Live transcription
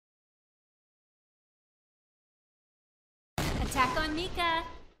Attack on Mika!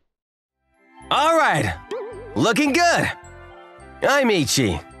 Alright, looking good. I'm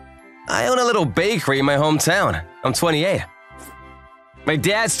Ichi. I own a little bakery in my hometown. I'm 28. My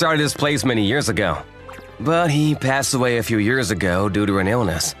dad started this place many years ago, but he passed away a few years ago due to an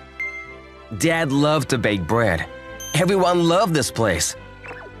illness. Dad loved to bake bread. Everyone loved this place.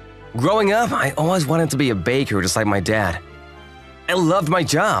 Growing up, I always wanted to be a baker just like my dad. I loved my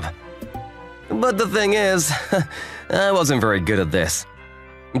job. But the thing is, I wasn't very good at this.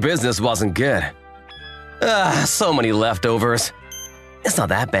 Business wasn't good. So many leftovers. It's not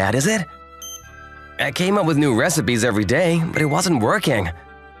that bad, is it? I came up with new recipes every day, but it wasn't working.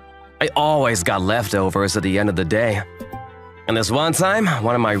 I always got leftovers at the end of the day. And this one time,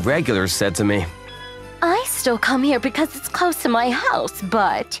 one of my regulars said to me, I still come here because it's close to my house,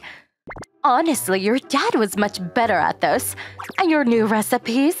 but honestly, your dad was much better at this. And your new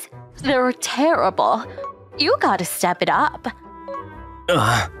recipes, they're terrible. You gotta step it up.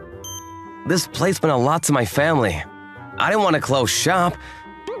 This place meant a lot to my family. I didn't want to close shop,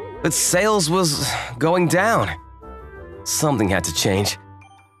 but sales was going down. Something had to change.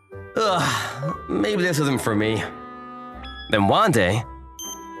 Maybe this isn't for me. Then one day,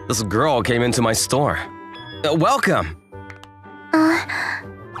 this girl came into my store. Welcome!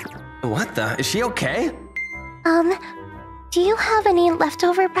 What the? Is she okay? Do you have any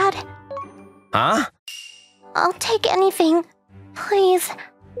leftover bread? Huh? I'll take anything. Please.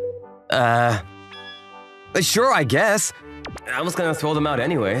 Sure, I guess. I was gonna throw them out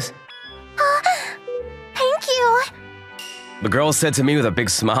anyways. Thank you. The girl said to me with a big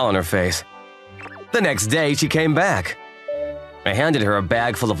smile on her face. The next day, she came back. I handed her a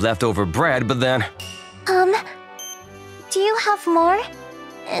bag full of leftover bread, but then… Do you have more?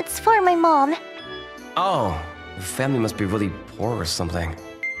 It's for my mom. Oh, the family must be really poor or something.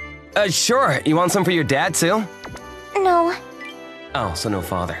 Sure, you want some for your dad too? No. Oh, so no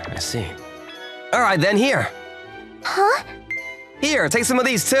father, I see. Alright then, here. Huh? Here, take some of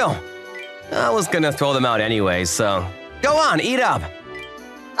these too. I was gonna throw them out anyway, so… Go on, eat up!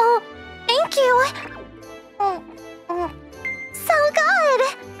 Oh, thank you. So good!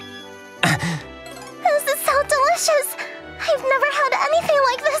 This is so delicious! I've never had anything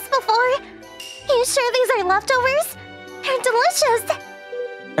like this before. You sure these are leftovers? They're delicious!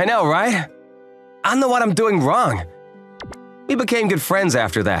 I know, right? I don't know what I'm doing wrong. We became good friends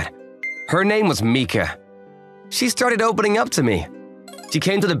after that. Her name was Mika. She started opening up to me. She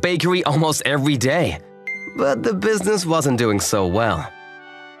came to the bakery almost every day, but the business wasn't doing so well.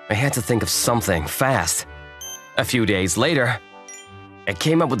 I had to think of something fast. A few days later, I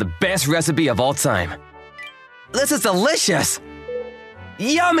came up with the best recipe of all time. This is delicious!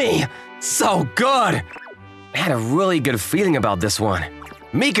 Yummy! So good! I had a really good feeling about this one.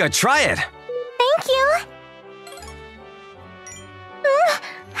 Mika, try it! Thank you!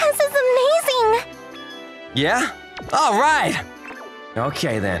 This is amazing! Yeah? Alright!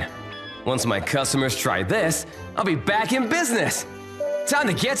 Okay then. Once my customers try this, I'll be back in business! Time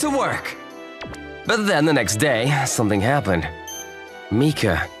to get to work! But then the next day, something happened.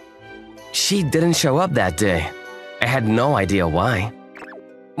 Mika. She didn't show up that day. I had no idea why.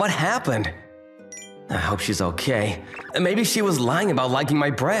 What happened? I hope she's okay. Maybe she was lying about liking my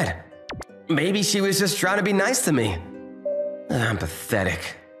bread. Maybe she was just trying to be nice to me. I'm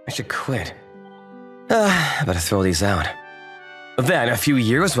pathetic. I should quit. I better throw these out. Then a few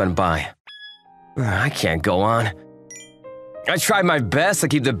years went by. I can't go on. I tried my best to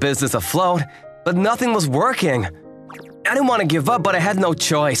keep the business afloat, but nothing was working. I didn't want to give up, but I had no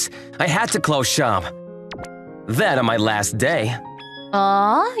choice. I had to close shop. Then on my last day…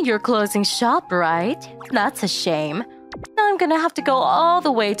 Aw, you're closing shop, right? That's a shame. Now I'm gonna have to go all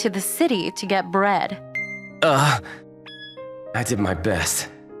the way to the city to get bread. I did my best.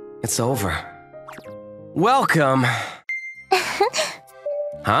 It's over. Welcome.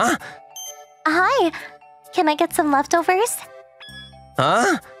 Huh? Hi. Can I get some leftovers?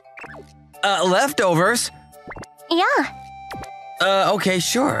 Huh? Leftovers? Yeah. Okay,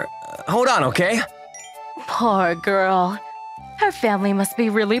 sure. Hold on, okay? Poor girl. Her family must be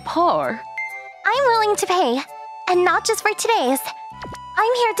really poor. I'm willing to pay. And not just for today's.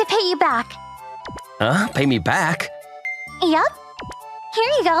 I'm here to pay you back. Huh? Pay me back? Yep.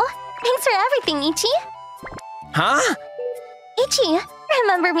 Here you go. Thanks for everything, Ichi. Huh? Ichi,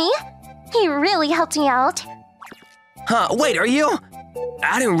 remember me? You really helped me out. Huh, wait, are you?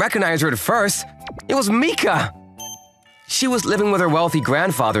 I didn't recognize her at first. It was Mika. She was living with her wealthy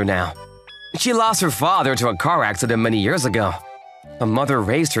grandfather now. She lost her father to a car accident many years ago. Her mother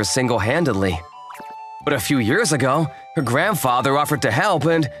raised her single-handedly. But a few years ago, her grandfather offered to help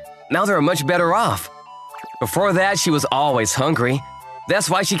and now they're much better off. Before that, she was always hungry. That's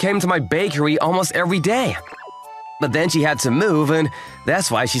why she came to my bakery almost every day. But then she had to move, and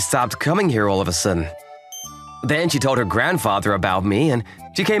that's why she stopped coming here all of a sudden. Then she told her grandfather about me, and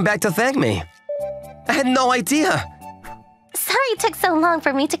she came back to thank me. I had no idea. Sorry it took so long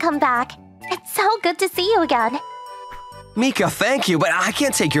for me to come back. It's so good to see you again. Mika, thank you, but I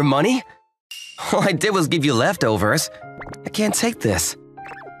can't take your money. All I did was give you leftovers. I can't take this.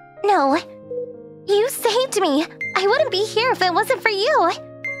 No. You saved me. I wouldn't be here if it wasn't for you.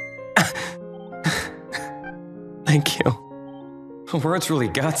 Thank you. The words really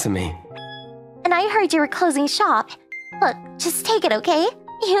got to me. And I heard you were closing shop. Look, just take it, okay?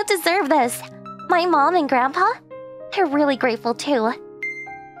 You deserve this. My mom and grandpa, they're really grateful too.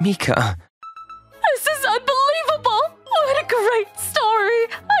 Mika. This is unbelievable! What a great story!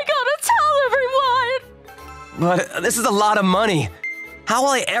 I gotta tell everyone! But this is a lot of money. How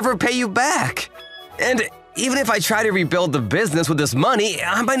will I ever pay you back? And even if I try to rebuild the business with this money,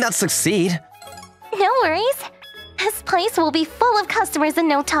 I might not succeed. No worries. This place will be full of customers in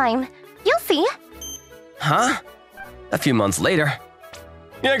no time. You'll see. Huh? A few months later.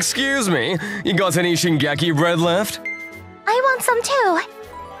 Excuse me, you got any Shingeki bread left? I want some too.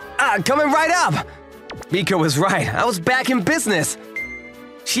 Coming right up! Mika was right, I was back in business.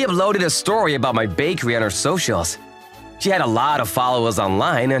 She uploaded a story about my bakery on her socials. She had a lot of followers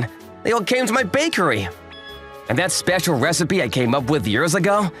online, and they all came to my bakery. And that special recipe I came up with years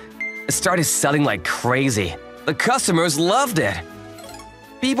ago, it started selling like crazy. The customers loved it.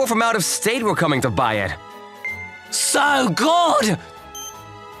 People from out of state were coming to buy it. So good!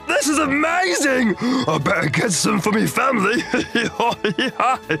 This is amazing! I better get some for me family.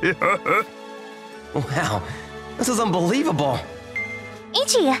 Wow, this is unbelievable.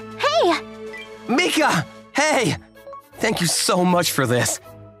 Ichi, hey! Mika, hey! Thank you so much for this.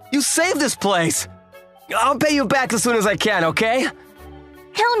 You saved this place. I'll pay you back as soon as I can, okay?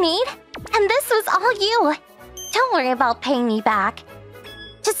 No need. And this was all you. Don't worry about paying me back.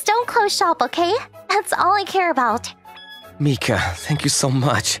 Just don't close shop, okay? That's all I care about. Mika, thank you so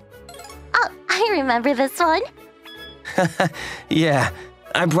much. Oh, I remember this one. Yeah,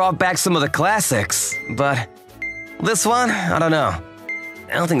 I brought back some of the classics, but this one, I don't know.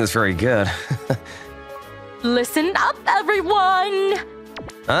 I don't think it's very good. Listen up, everyone!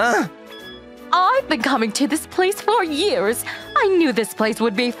 Huh? I've been coming to this place for years. I knew this place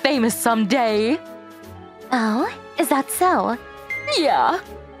would be famous someday. Oh, is that so? Yeah.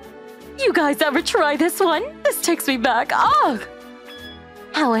 You guys ever try this one? This takes me back. Oh!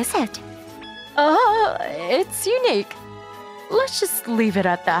 How is it? It's unique. Let's just leave it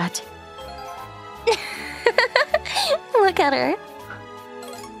at that. Look at her.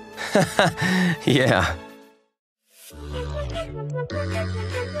 Yeah.